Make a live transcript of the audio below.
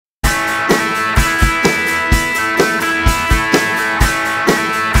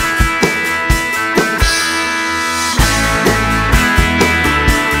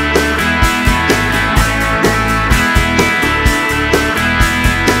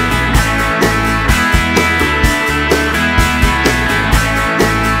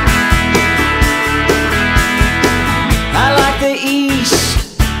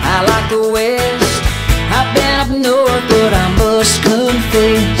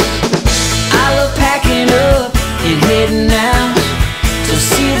packing up and heading out to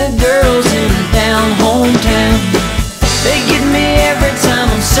see the girls in the down hometown. They get me every time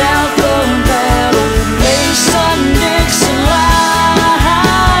I'm south of that old Mason-Dixon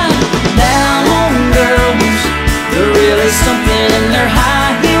line. Down home girls, they're really something in their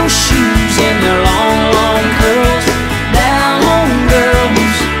high heel shoes and their long, long curls. Down home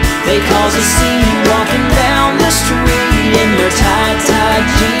girls, they cause a scene walking down the street in their tight, tight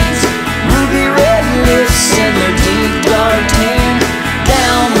jeans, ruby red lips and their deep dark tan.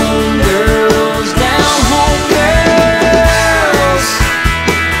 Down home girls, down home girls.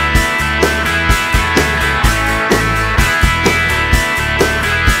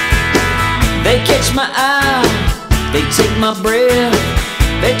 They catch my eye, they take my breath,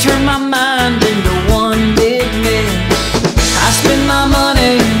 they turn my mind into